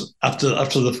 Of course, after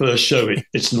the first show,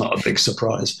 it's not a big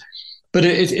surprise. But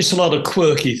it's a lot of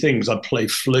quirky things. I play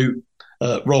flute,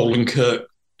 Roland Kirk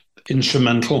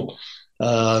instrumental.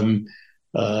 We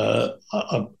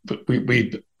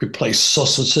play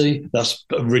Society. That's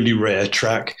a really rare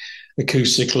track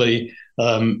acoustically.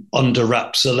 Under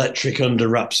Wraps Electric, Under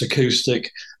Wraps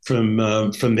Acoustic from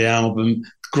the album.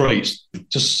 Great,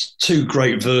 just two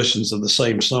great versions of the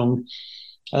same song.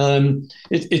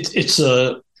 It's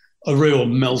a real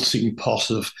melting pot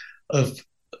of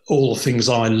all the things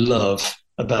I love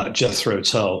about Jethro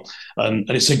Tull, and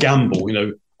it's a gamble.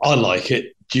 I like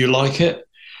it. Do you like it?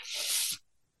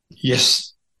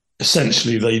 Yes,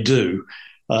 essentially they do,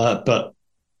 but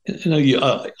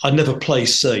I never play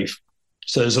safe.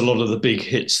 So there's a lot of the big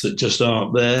hits that just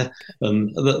aren't there,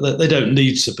 and they don't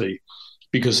need to be,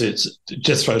 because it's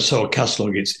Jethro Tull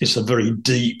catalogue. It's a very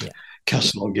deep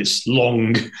catalogue. It's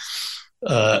long,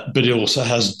 but it also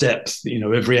has depth.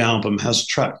 Every album has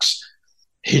tracks,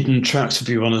 hidden tracks, if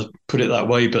you want to put it that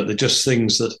way, but they're just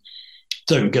things that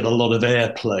don't get a lot of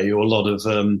airplay or a lot of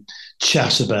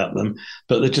chat about them,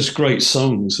 but they're just great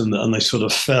songs, and they sort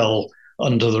of fell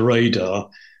under the radar,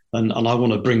 and I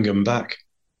want to bring them back.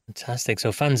 Fantastic.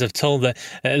 So fans of Tull that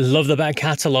love the back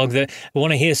catalogue, that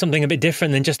want to hear something a bit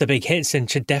different than just the big hits, and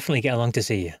should definitely get along to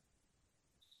see you.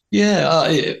 Yeah,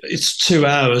 it's 2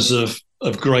 hours of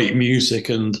great music,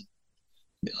 and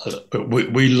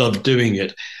we love doing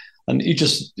it. And you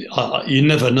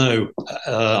never know.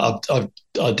 I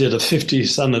did a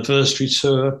 50th anniversary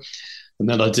tour, and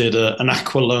then I did an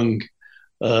Aqualung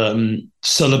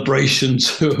celebration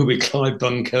tour with Clyde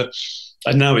Bunker,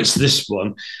 and now it's this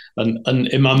one. And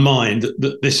in my mind,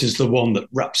 this is the one that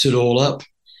wraps it all up.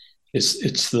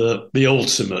 It's the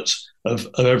ultimate of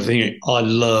everything I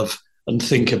love and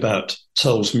think about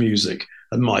Tull's music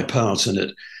and my part in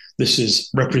it.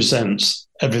 This represents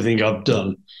everything I've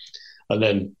done. And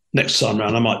then next time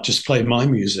around, I might just play my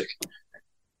music.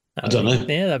 I don't know.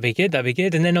 Yeah, that'd be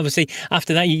good. And then obviously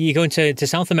after that, you're going to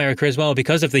South America as well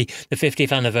because of the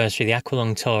 50th anniversary. The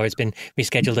Aqualung tour has been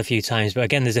rescheduled a few times, but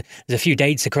again, there's a few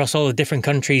dates across all the different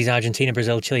countries: Argentina,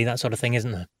 Brazil, Chile, that sort of thing,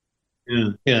 isn't there?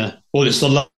 Yeah. Well, it's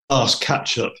the last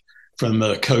catch up from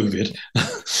COVID,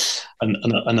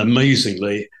 and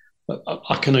amazingly,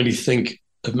 I can only think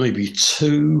of maybe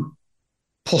 2,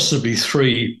 possibly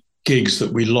 3 gigs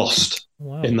that we lost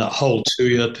in that whole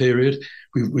 2-year period.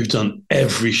 We've done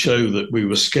every show that we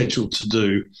were scheduled to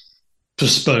do,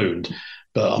 postponed,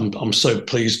 but I'm so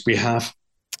pleased we have.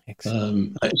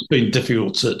 It's been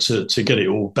difficult to get it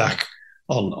all back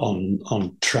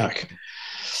on track,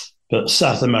 but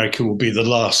South America will be the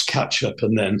last catch up,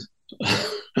 and then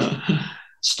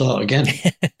start again.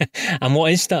 And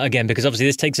what is start again? Because obviously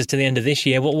this takes us to the end of this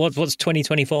year. What's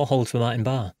 2024 hold for Martin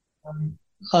Barre?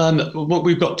 What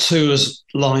we've got tours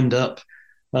lined up.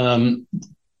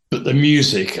 But the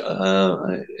music,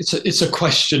 it's a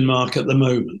question mark at the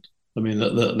moment. I mean,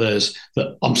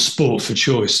 that I'm sport for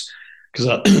choice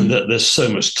because there's so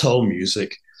much Tull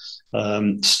music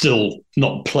still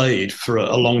not played for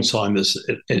a long time. That's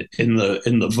in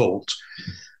the vault,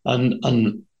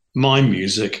 and my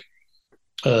music,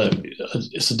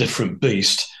 it's a different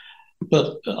beast.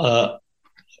 But I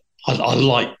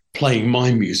like playing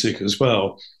my music as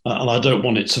well, and I don't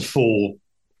want it to fall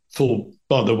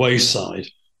by the wayside.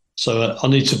 So I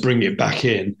need to bring it back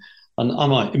in, and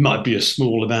it might be a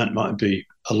small amount, might be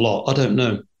a lot. I don't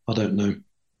know.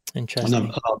 Interesting.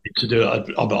 And I need to do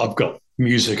it. I've got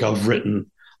music I've written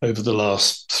over the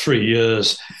last 3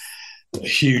 years, a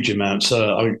huge amount.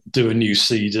 So I do a new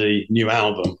CD, new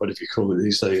album, whatever you call it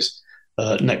these days,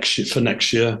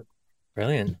 next year.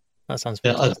 Brilliant. That sounds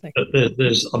fantastic.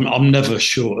 I'm never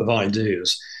short of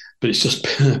ideas, but it's just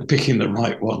picking the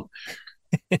right one.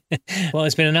 Well,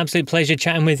 it's been an absolute pleasure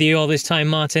chatting with you all this time,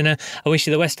 Martin. I wish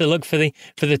you the best of luck for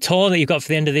the tour that you've got for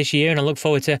the end of this year, and I look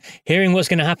forward to hearing what's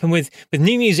going to happen with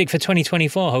new music for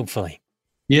 2024, hopefully.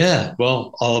 Yeah,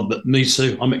 well, me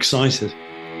too. I'm excited.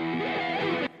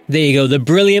 There you go, the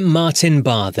brilliant Martin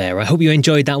Barre there. I hope you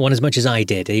enjoyed that one as much as I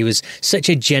did. He was such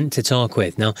a gent to talk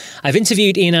with. Now, I've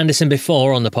interviewed Ian Anderson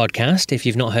before on the podcast. If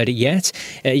you've not heard it yet,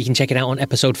 you can check it out on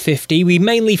episode 50. We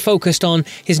mainly focused on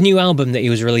his new album that he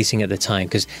was releasing at the time,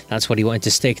 because that's what he wanted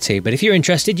to stick to. But if you're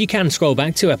interested, you can scroll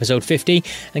back to episode 50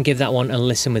 and give that one a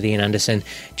listen with Ian Anderson.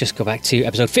 Just go back to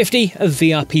episode 50 of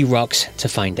VRP Rocks to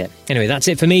find it. Anyway, that's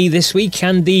it for me this week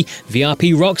and the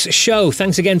VRP Rocks show.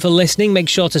 Thanks again for listening. Make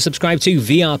sure to subscribe to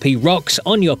VRP Rocks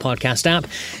on your podcast app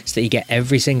so that you get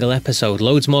every single episode.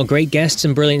 Loads more great guests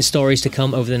and brilliant stories to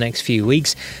come over the next few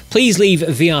weeks. Please leave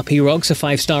VRP Rocks a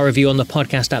 5-star review on the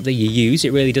podcast app that you use.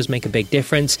 It really does make a big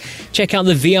difference. Check out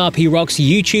the VRP Rocks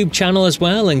YouTube channel as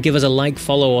well, and give us a like,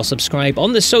 follow or subscribe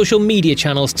on the social media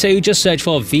channels too. Just search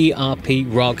for VRP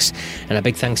Rocks. And a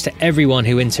big thanks to everyone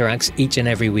who interacts each and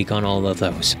every week on all of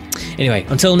those. Anyway,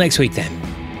 until next week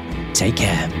then, take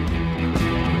care.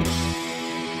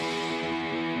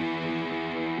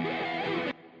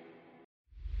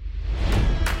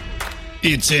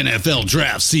 It's NFL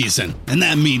draft season, and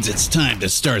that means it's time to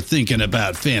start thinking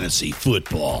about fantasy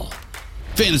football.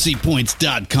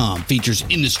 FantasyPoints.com features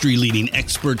industry-leading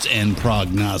experts and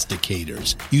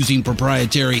prognosticators using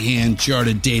proprietary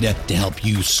hand-charted data to help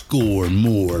you score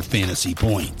more fantasy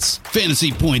points.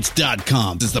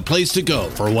 FantasyPoints.com is the place to go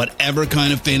for whatever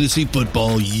kind of fantasy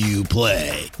football you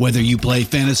play. Whether you play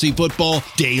fantasy football,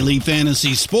 daily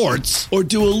fantasy sports, or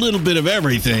do a little bit of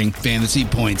everything, Fantasy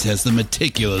Points has the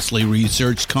meticulously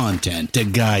researched content to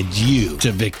guide you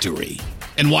to victory.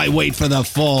 And why wait for the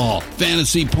fall?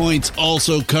 Fantasy Points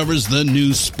also covers the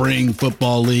new spring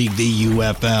football league, the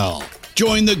UFL.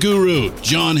 Join the guru,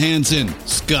 John Hansen,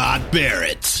 Scott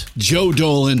Barrett, Joe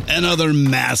Dolan, and other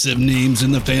massive names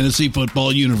in the fantasy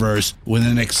football universe with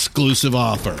an exclusive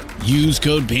offer. Use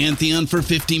code Pantheon for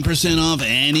 15% off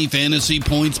any Fantasy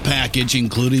Points package,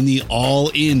 including the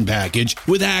all-in package,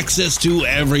 with access to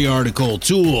every article,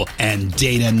 tool, and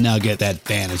data nugget that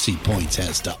Fantasy Points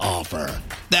has to offer.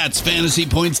 That's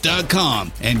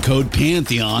FantasyPoints.com and code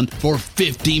Pantheon for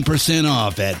 15%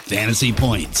 off at Fantasy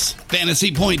Points.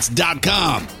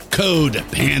 FantasyPoints.com, code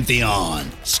Pantheon.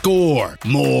 Score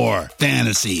more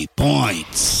fantasy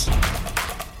points.